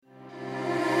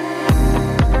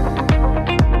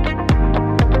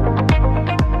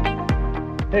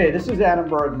Hey, this is Adam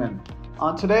Bergman.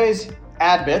 On today's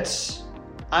AdBits,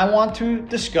 I want to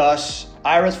discuss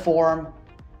IRS Form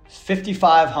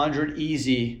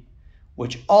 5500EZ,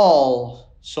 which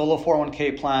all solo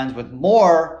 401k plans with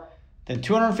more than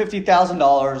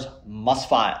 $250,000 must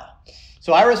file.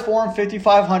 So IRS Form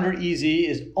 5500EZ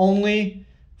is only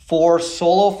for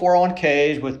solo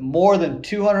 401ks with more than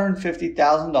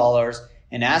 $250,000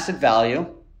 in asset value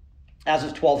as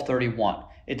of 12/31.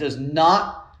 It does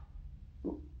not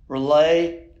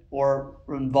relay or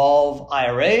involve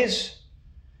IRAs.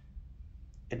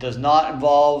 It does not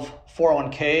involve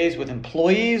 401ks with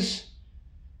employees.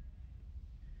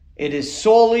 It is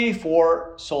solely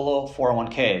for solo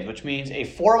 401ks, which means a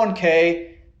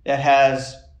 401k that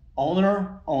has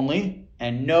owner only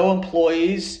and no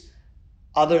employees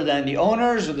other than the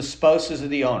owners or the spouses of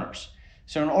the owners.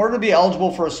 So in order to be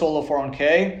eligible for a solo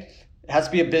 401k, it has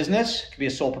to be a business. It could be a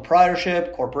sole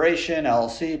proprietorship, corporation,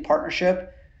 LLC, partnership.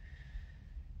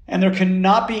 And there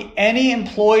cannot be any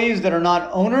employees that are not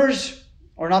owners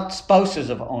or not spouses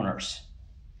of owners.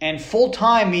 And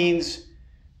full-time means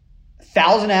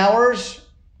 1,000 hours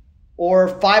or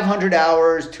 500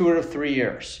 hours, 2 out of 3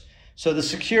 years. So the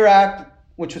Secure Act,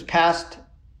 which was passed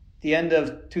the end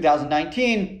of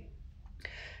 2019,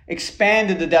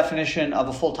 expanded the definition of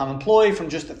a full-time employee from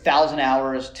just 1,000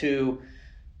 hours to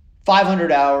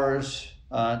 500 hours,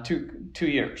 2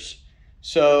 years.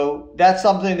 So that's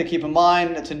something to keep in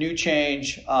mind. It's a new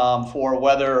change for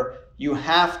whether you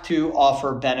have to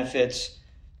offer benefits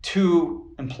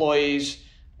to employees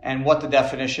and what the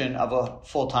definition of a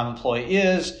full-time employee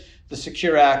is. The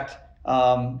Secure Act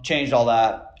changed all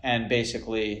that and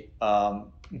basically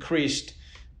increased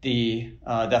the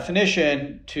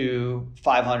definition to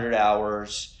 500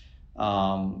 hours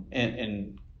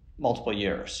in multiple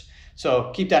years. So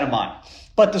keep that in mind.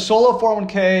 But the solo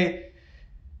 401k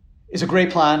is a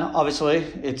great plan, obviously.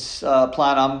 It's a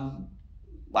plan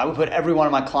I would put every one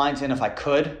of my clients in if I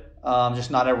could.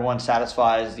 Just not everyone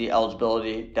satisfies the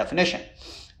eligibility definition.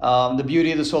 The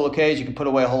beauty of the solo K is you can put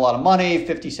away a whole lot of money,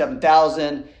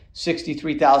 $57,000,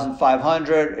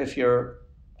 $63,500 if you're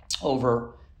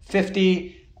over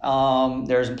 50.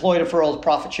 There's employee deferrals,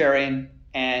 profit sharing,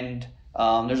 and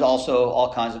there's also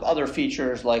all kinds of other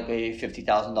features like a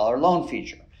 $50,000 loan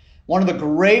feature. One of the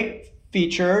great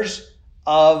features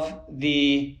of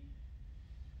the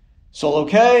solo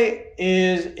K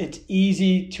is it's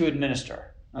easy to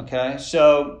administer. Okay,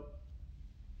 so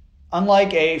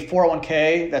unlike a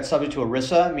 401k that's subject to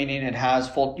ERISA, meaning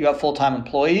you have full-time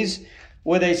employees,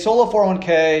 with a solo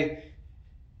 401k,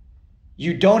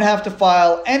 you don't have to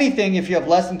file anything if you have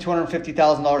less than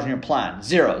 $250,000 in your plan.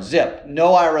 Zero, zip,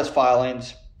 no IRS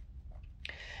filings.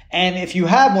 And if you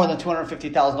have more than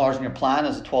 $250,000 in your plan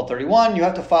as of 12/31, you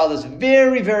have to file this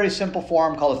very, very simple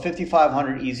form called a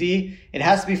 5500EZ. It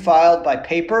has to be filed by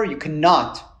paper. You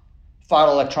cannot file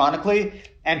electronically.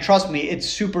 And trust me, it's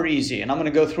super easy. And I'm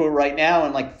going to go through it right now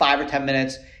in like 5 or 10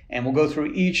 minutes. And we'll go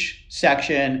through each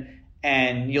section.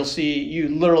 And you'll see you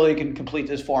literally can complete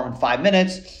this form in 5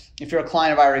 minutes. If you're a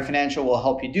client of IRA Financial, we'll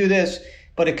help you do this.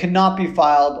 But it cannot be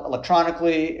filed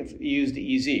electronically if you use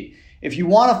the EZ. If you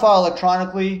want to file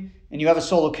electronically and you have a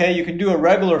solo K, you can do a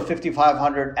regular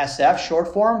 5500 SF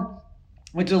short form,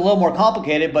 which is a little more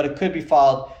complicated, but it could be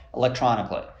filed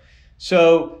electronically.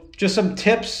 So just some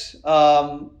tips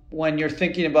when you're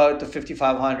thinking about the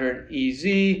 5500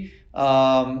 EZ.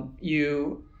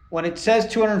 When it says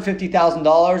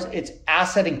 $250,000, it's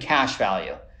asset and cash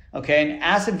value. Okay, and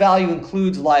asset value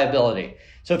includes liability.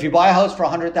 So if you buy a house for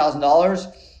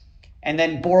 $100,000, and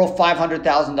then borrow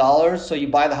 $500,000, so you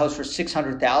buy the house for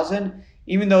 $600,000,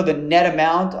 even though the net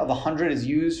amount of $100 is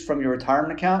used from your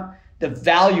retirement account, the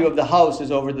value of the house is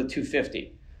over the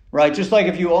 $250, right? Just like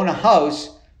if you own a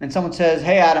house and someone says,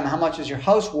 "Hey Adam, how much is your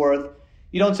house worth?"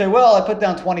 You don't say, "Well, I put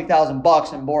down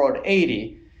 $20,000 and borrowed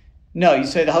 80." No, you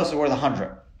say the house is worth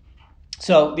 100.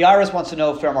 So the IRS wants to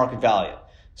know fair market value.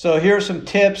 So here are some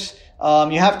tips.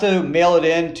 You have to mail it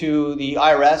in to the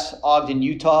IRS, Ogden,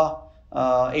 Utah.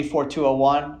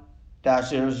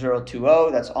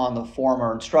 84201-0020. That's on the form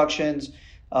or instructions.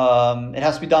 It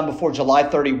has to be done before July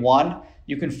 31.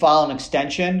 You can file an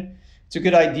extension. It's a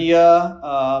good idea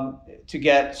to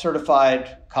get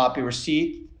certified copy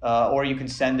receipt, or you can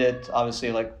send it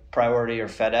obviously like Priority or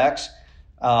FedEx.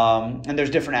 And there's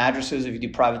different addresses if you do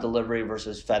private delivery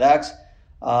versus FedEx.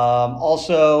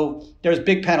 Also, there's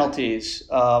big penalties.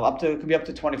 It could be up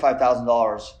to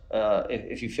 $25,000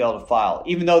 if you fail to file.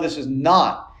 Even though this is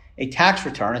not a tax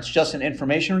return, it's just an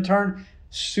information return,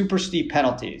 super steep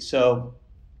penalties. So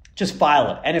just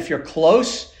file it. And if you're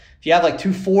close, if you have like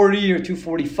 240 or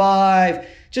 245,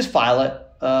 just file it.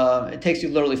 It takes you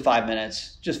literally 5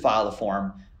 minutes. Just file the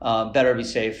form. Better be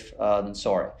safe than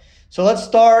sorry. So let's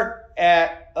start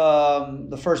at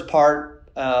the first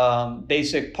part,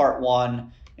 basic part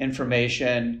 1,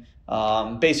 information,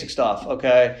 basic stuff,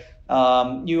 okay?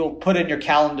 You'll put in your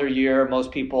calendar year.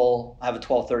 Most people have a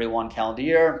 12/31 calendar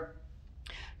year.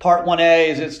 Part 1A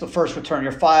is it's the first return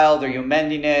you're filed. Are you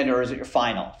amending it, or is it your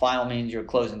final? Final means you're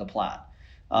closing the plan.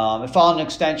 If filed an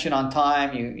extension on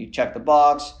time, you check the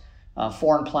box.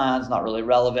 Foreign plans, not really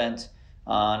relevant.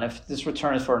 And if this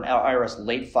return is for an IRS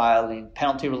late filing,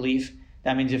 penalty relief,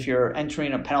 that means if you're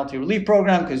entering a penalty relief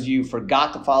program because you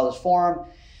forgot to file this form,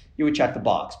 you would check the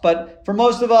box. But for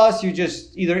most of us, you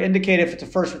just either indicate if it's a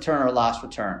first return or a last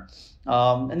return.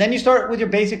 And then you start with your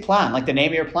basic plan, like the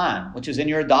name of your plan, which is in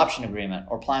your adoption agreement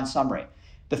or plan summary.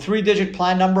 The 3-digit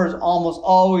plan number is almost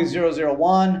always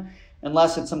 001,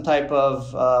 unless it's some type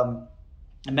of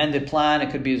amended plan. It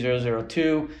could be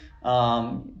 002.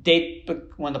 Date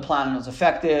when the plan was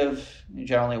effective,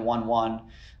 generally 1/1.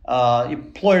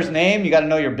 Employer's name, you got to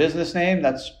know your business name.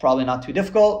 That's probably not too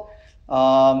difficult.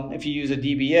 If you use a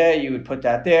DBA, you would put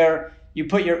that there. You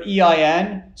put your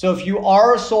EIN. So if you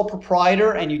are a sole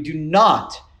proprietor and you do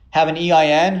not have an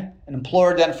EIN, an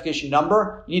employer identification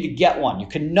number, you need to get one. You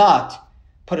cannot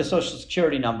put a social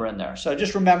security number in there. So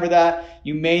just remember that.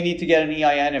 You may need to get an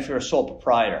EIN if you're a sole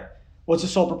proprietor. What's a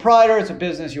sole proprietor? It's a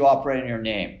business you operate in your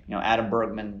name. Adam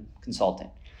Bergman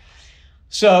Consulting.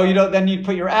 So then you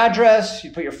put your address,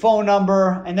 you put your phone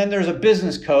number, and then there's a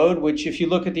business code, which if you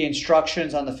look at the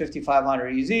instructions on the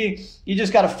 5500EZ, you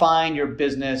just got to find your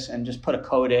business and just put a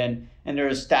code in. And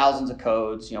there's thousands of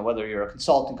codes, whether you're a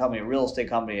consulting company, a real estate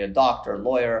company, a doctor, a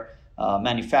lawyer,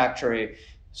 manufacturing,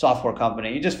 software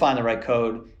company. You just find the right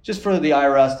code just for the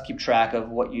IRS to keep track of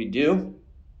what you do.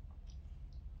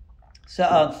 So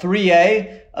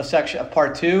 3A of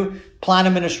part 2, plan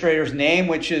administrator's name,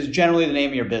 which is generally the name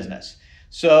of your business.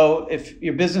 So if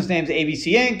your business name is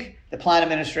ABC Inc., the plan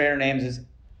administrator name is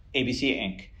ABC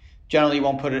Inc. Generally, you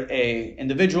won't put an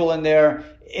individual in there.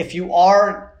 If you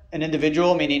are an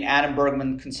individual, meaning Adam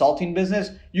Bergman Consulting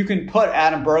business, you can put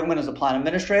Adam Bergman as a plan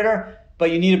administrator,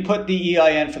 but you need to put the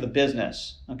EIN for the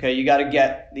business. Okay, you got to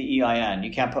get the EIN.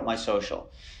 You can't put my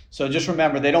social. So just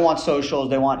remember, they don't want socials,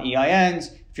 they want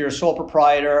EINs. If you're a sole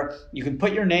proprietor, you can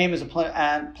put your name as a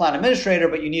plan administrator,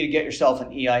 but you need to get yourself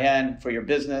an EIN for your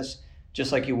business,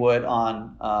 just like you would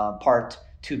on part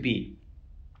 2B.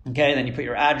 Okay, then you put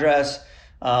your address,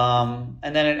 and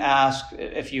then it asks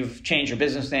if you've changed your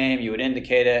business name, you would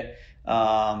indicate it.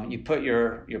 You put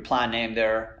your plan name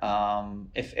there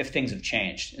if things have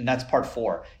changed, and that's part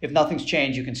 4. If nothing's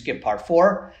changed, you can skip part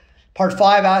 4. Part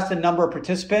 5 asks the number of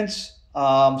participants.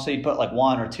 So you put like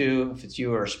 1 or 2 if it's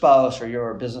you or a spouse or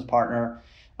you're a business partner.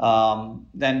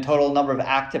 Then total number of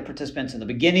active participants in the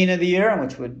beginning of the year,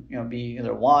 which would be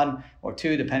either 1 or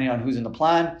 2 depending on who's in the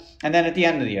plan, and then at the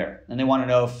end of the year. And they want to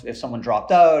know if someone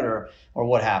dropped out or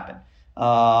what happened.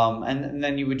 And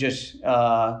then you would just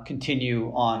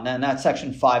continue on. And that's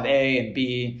section 5A and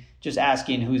B, just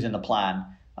asking who's in the plan.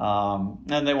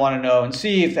 And they want to know and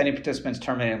see if any participants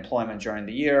terminated employment during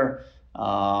the year.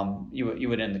 You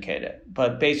would indicate it.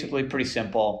 But basically pretty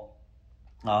simple.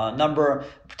 Number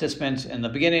of participants in the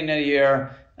beginning of the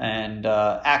year and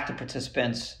active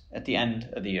participants at the end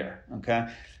of the year. Okay.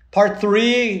 Part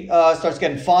 3 starts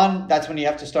getting fun. That's when you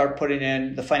have to start putting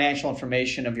in the financial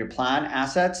information of your plan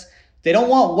assets. They don't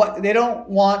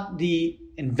want the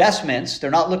investments.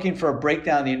 They're not looking for a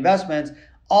breakdown of the investments.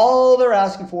 All they're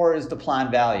asking for is the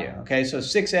plan value. Okay. So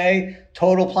 6A,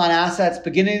 total plan assets,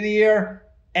 beginning of the year,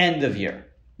 end of year.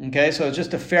 Okay. So it's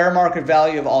just a fair market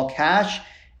value of all cash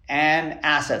and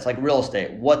assets like real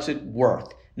estate. What's it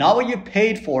worth? Not what you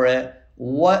paid for it.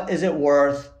 What is it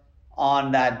worth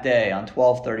on that day, on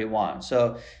 12/31?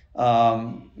 So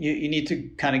you need to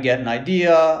kind of get an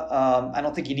idea. I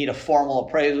don't think you need a formal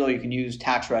appraisal. You can use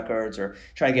tax records or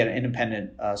try to get an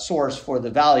independent source for the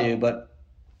value, but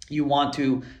you want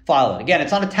to file it. Again,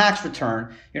 it's not a tax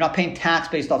return. You're not paying tax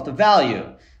based off the value.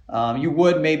 You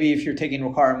would maybe if you're taking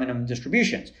required minimum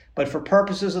distributions. But for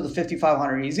purposes of the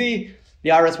 5500EZ, the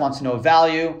IRS wants to know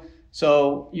value.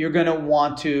 So you're going to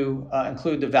want to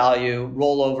include the value,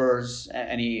 rollovers,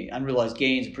 any unrealized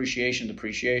gains, appreciation,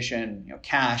 depreciation,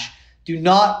 cash. Do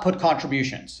not put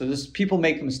contributions. So people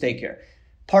make a mistake here.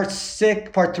 Part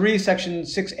 3, section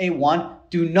 6A1,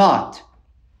 do not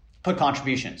put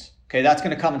contributions. Okay, that's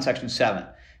going to come in section 7.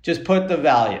 Just put the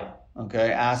value.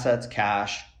 Okay, assets,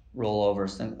 cash,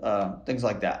 rollovers, things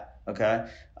like that. Okay.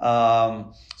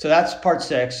 So that's part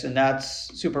 6, and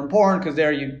that's super important because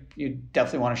there you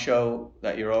definitely want to show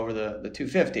that you're over the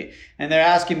 250. And they're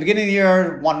asking beginning of the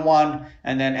year 1/1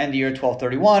 and then end of the year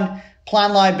 12/31.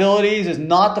 Plan liabilities is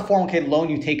not the 401k loan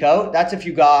you take out. That's if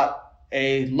you got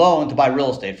a loan to buy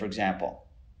real estate, for example.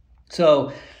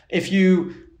 So if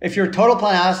your total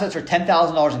plan assets are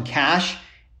 $10,000 in cash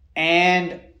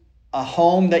and a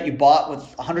home that you bought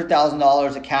with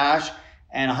 $100,000 of cash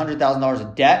and $100,000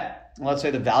 of debt, and let's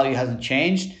say the value hasn't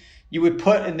changed, you would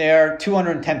put in there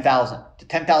 $210,000. The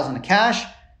 $10,000 of cash,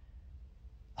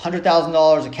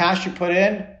 $100,000 of cash you put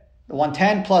in, the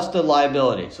 $110 plus the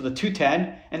liability. So the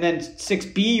 $210, and then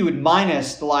 6B, you would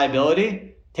minus the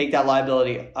liability, take that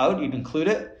liability out, you'd include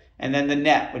it, and then the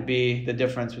net would be the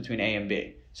difference between A and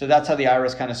B. So that's how the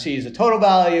IRS kind of sees the total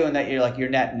value and that you're like your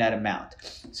net amount.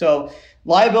 So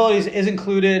liabilities is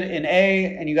included in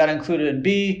A and you got to include it in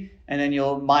B, and then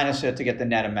you'll minus it to get the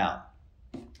net amount.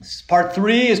 Part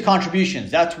 3 is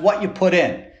contributions. That's what you put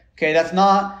in. Okay, that's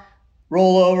not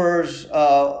rollovers.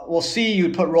 We'll see you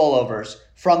put rollovers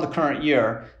from the current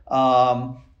year.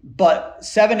 But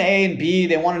 7A and B,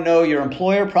 they want to know your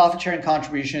employer profit sharing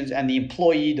contributions and the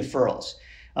employee deferrals.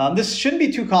 This shouldn't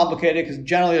be too complicated because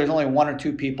generally there's only 1 or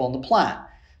 2 people in the plan.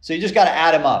 So you just got to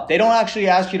add them up. They don't actually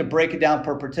ask you to break it down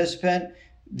per participant.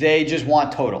 They just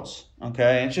want totals.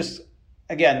 Okay. It's just,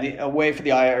 again, a way for the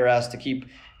IRS to keep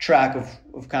track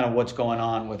of kind of what's going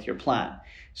on with your plan.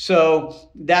 So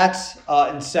that's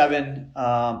in 7,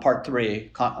 part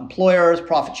 3. Employers,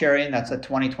 profit sharing, that's at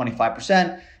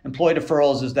 20-25%. Employee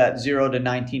deferrals is that 0 to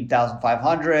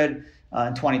 19,500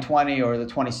 in 2020, or the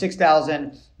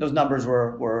 26,000. Those numbers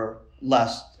were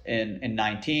less in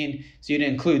 19, so you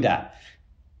didn't include that.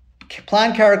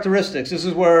 Plan characteristics. This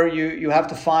is where you have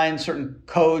to find certain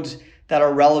codes that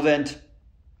are relevant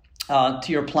to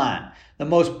your plan. The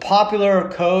most popular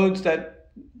codes that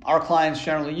our clients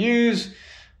generally use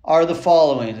are the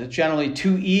following. It's generally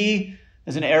 2E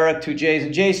as in Eric, 2J as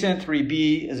in Jason,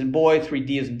 3B as in boy,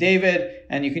 3D as in David,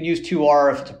 and you can use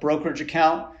 2R if it's a brokerage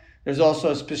account. There's also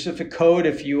a specific code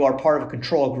if you are part of a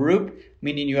control group,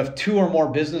 meaning you have 2 or more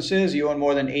businesses you own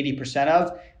more than 80%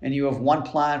 of, and you have one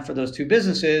plan for those 2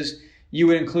 businesses. You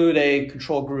would include a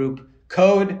control group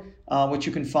code, which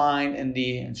you can find in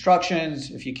the instructions.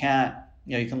 If you can't,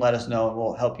 you can let us know and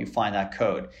we'll help you find that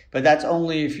code. But that's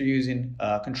only if you're using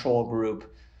a control group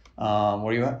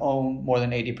where you own more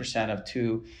than 80% of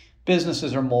 2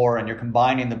 businesses or more, and you're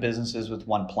combining the businesses with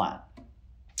one plan.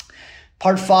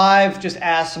 Part 5 just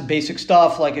asks some basic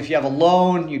stuff, like if you have a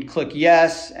loan, you'd click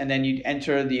yes, and then you'd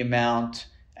enter the amount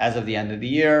as of the end of the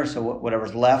year, so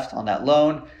whatever's left on that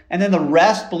loan. And then the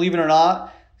rest, believe it or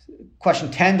not, question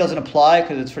 10 doesn't apply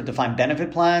because it's for defined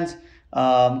benefit plans.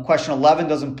 Question 11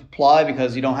 doesn't apply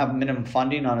because you don't have minimum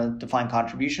funding on a defined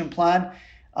contribution plan.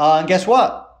 And guess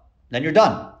what? Then you're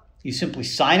done. You simply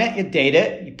sign it, you date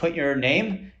it, you put your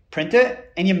name, print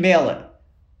it, and you mail it.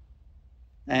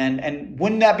 And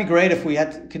wouldn't that be great if we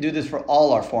could do this for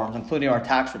all our forms, including our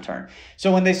tax return?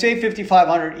 So when they say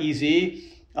 5,500 easy,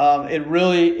 it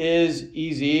really is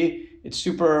easy. It's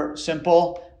super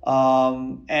simple.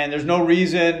 And there's no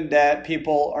reason that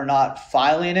people are not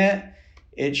filing it.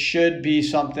 It should be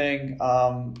something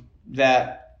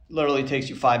that literally takes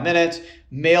you 5 minutes.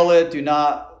 Mail it, do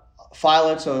not file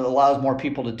it, so it allows more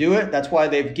people to do it. That's why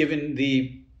they've given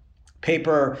the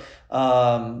paper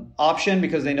option,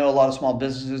 because they know a lot of small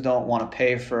businesses don't want to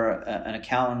pay for an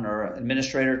accountant or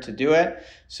administrator to do it.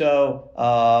 So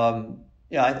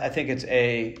I think it's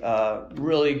a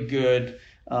really good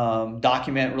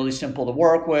document, really simple to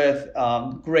work with,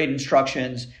 great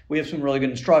instructions. We have some really good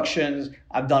instructions.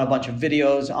 I've done a bunch of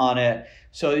videos on it.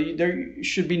 So there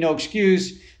should be no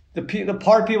excuse. The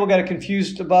part people get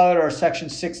confused about are section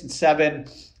 6 and 7.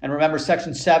 And remember,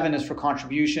 section 7 is for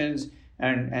contributions.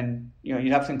 And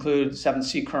you'd have to include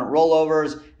 7C current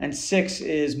rollovers, and 6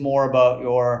 is more about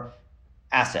your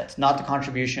assets, not the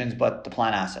contributions, but the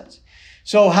plan assets.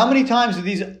 So how many times do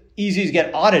these EZs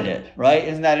get audited, right?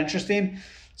 Isn't that interesting?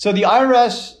 So the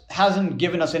IRS hasn't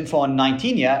given us info on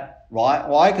 19 yet.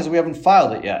 Why? Because we haven't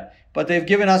filed it yet. But they've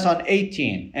given us on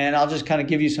 18, and I'll just kind of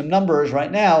give you some numbers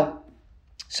right now.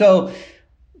 So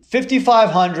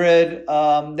 5,500,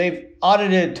 they've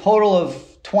audited total of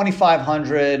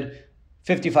 2,500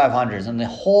 5,500s in the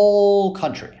whole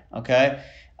country, okay?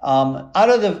 Out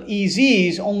of the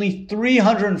EZs, only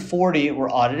 340 were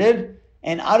audited,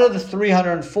 and out of the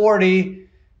 340,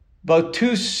 about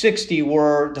 260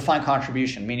 were defined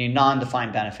contribution, meaning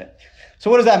non-defined benefit.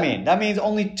 So what does that mean? That means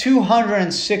only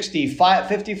 260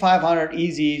 5,500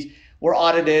 EZs were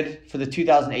audited for the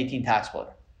 2018 tax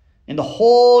quarter. In the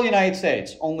whole United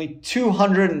States, only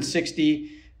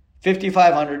 260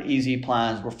 5,500 easy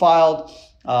plans were filed.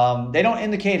 They don't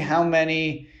indicate how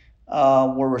many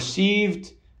were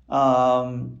received.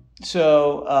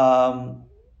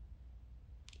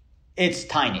 It's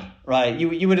tiny, right?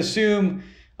 You would assume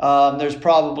there's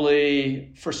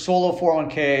probably, for solo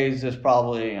 401ks, there's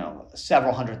probably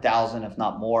several 100,000, if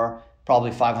not more, probably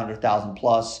 500,000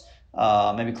 plus,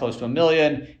 maybe close to 1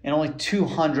 million, and only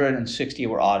 260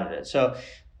 were audited. So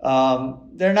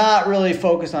they're not really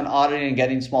focused on auditing and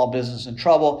getting small business in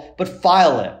trouble, but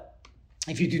file it.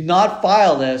 If you do not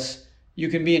file this, you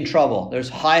can be in trouble. There's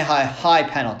high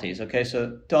penalties, okay?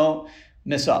 So don't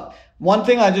miss up. One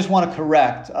thing I just want to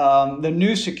correct, the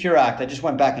new Secure Act, I just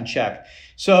went back and checked.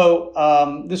 So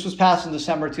this was passed in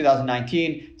December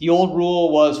 2019. The old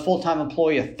rule was full-time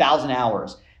employee 1,000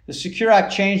 hours. The Secure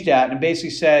Act changed that and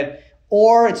basically said,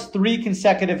 or it's 3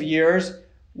 consecutive years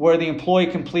where the employee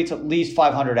completes at least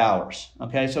 500 hours.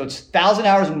 Okay, so it's 1,000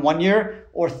 hours in 1 year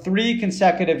or 3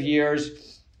 consecutive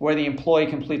years where the employee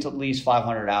completes at least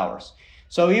 500 hours.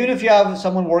 So even if you have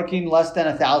someone working less than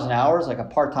 1,000 hours, like a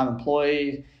part-time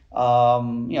employee,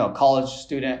 college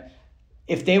student,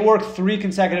 if they work 3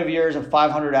 consecutive years of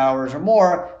 500 hours or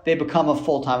more, they become a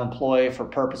full-time employee for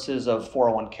purposes of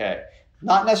 401k.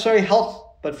 Not necessarily health,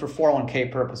 but for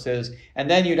 401k purposes. And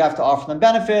then you'd have to offer them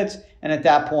benefits. And at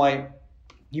that point,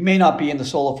 you may not be in the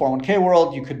solo 401k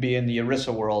world. You could be in the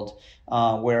ERISA world,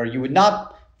 where you would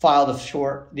not file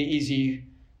the easy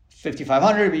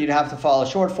 5,500, but you'd have to file a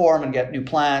short form and get new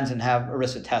plans and have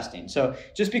ERISA testing. So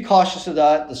just be cautious of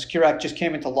that. The Secure Act just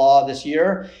came into law this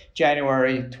year,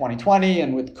 January 2020,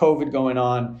 and with COVID going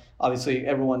on, obviously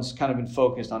everyone's kind of been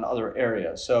focused on other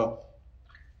areas. So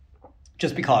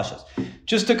just be cautious.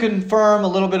 Just to confirm a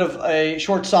little bit of a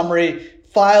short summary,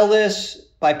 file this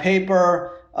by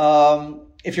paper.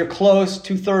 If you're close,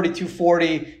 230,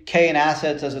 240K in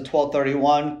assets as a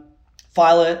 1231,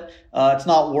 file it. It's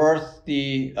not worth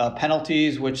the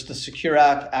penalties, which the Secure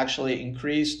Act actually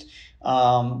increased.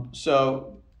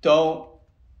 So don't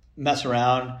mess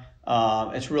around.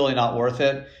 It's really not worth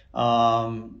it.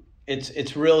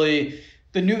 It's really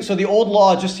so the old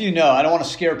law, just so you know, I don't want to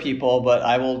scare people, but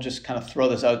I will just kind of throw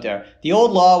this out there. The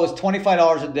old law was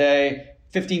 $25 a day,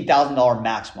 $15,000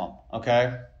 maximum.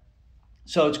 Okay.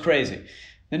 So it's crazy.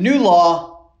 The new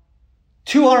law,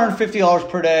 $250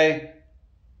 per day,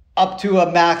 up to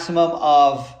a maximum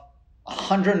of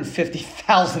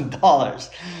 $150,000.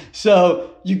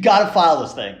 So you got to file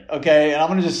this thing, okay? And I'm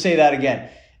going to just say that again.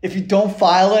 If you don't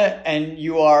file it and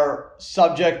you are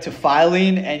subject to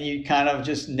filing and you kind of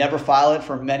just never file it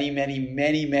for many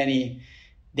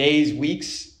days,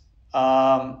 weeks,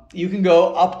 you can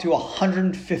go up to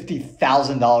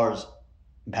 $150,000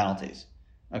 in penalties,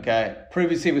 okay?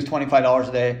 Previously it was $25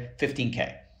 a day,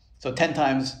 $15K. So 10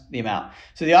 times the amount.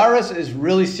 So the IRS is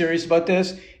really serious about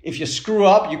this. If you screw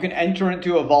up, you can enter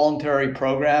into a voluntary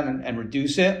program and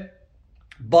reduce it.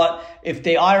 But if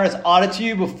the IRS audits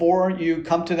you before you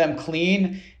come to them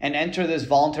clean and enter this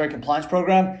voluntary compliance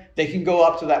program, they can go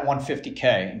up to that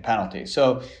 $150K in penalty.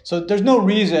 So there's no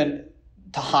reason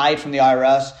to hide from the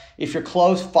IRS. If you're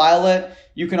close, file it.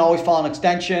 You can always file an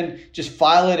extension. Just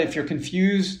file it if you're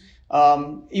confused.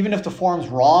 Even if the form's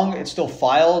wrong, it's still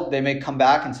filed. They may come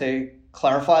back and say,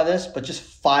 clarify this, but just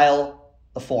file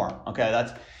the form. Okay,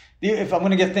 if I'm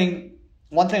going to get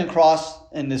one thing across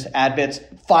in this AdBits,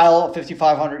 file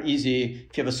 5,500 easy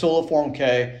if you have a solo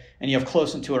 401k and you have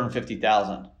close to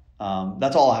 250,000.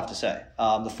 That's all I have to say.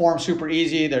 The form's super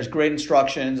easy. There's great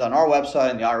instructions on our website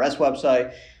and the IRS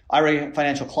website. IRA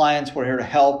Financial clients, we're here to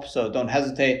help, so don't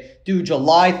hesitate. Do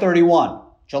July 31.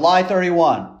 July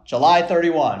 31.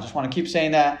 Just want to keep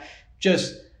saying that.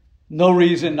 Just no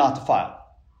reason not to file.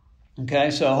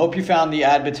 Okay, so I hope you found the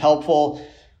AdBits helpful.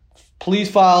 Please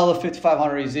file the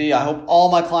 5,500 EZ. I hope all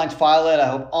my clients file it. I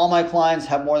hope all my clients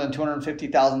have more than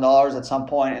 $250,000 at some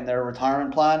point in their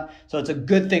retirement plan. So it's a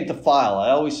good thing to file. I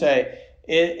always say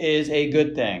it is a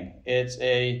good thing. It's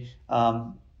a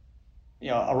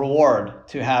reward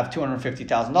to have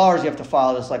 $250,000. You have to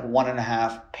file this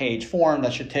 1.5 page form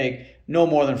that should take no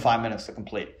more than 5 minutes to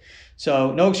complete.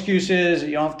 So no excuses.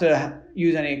 You don't have to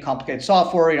use any complicated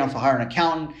software. You don't have to hire an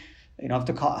accountant. You don't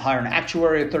have to hire an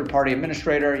actuary, a third-party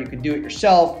administrator. You can do it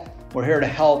yourself. We're here to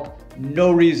help.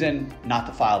 No reason not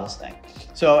to file this thing.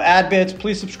 So AdBits,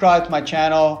 please subscribe to my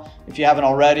channel if you haven't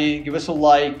already. Give us a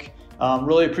like.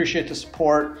 Really appreciate the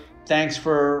support. Thanks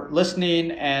for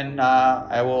listening, and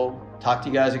I will talk to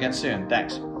you guys again soon.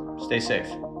 Thanks. Stay safe.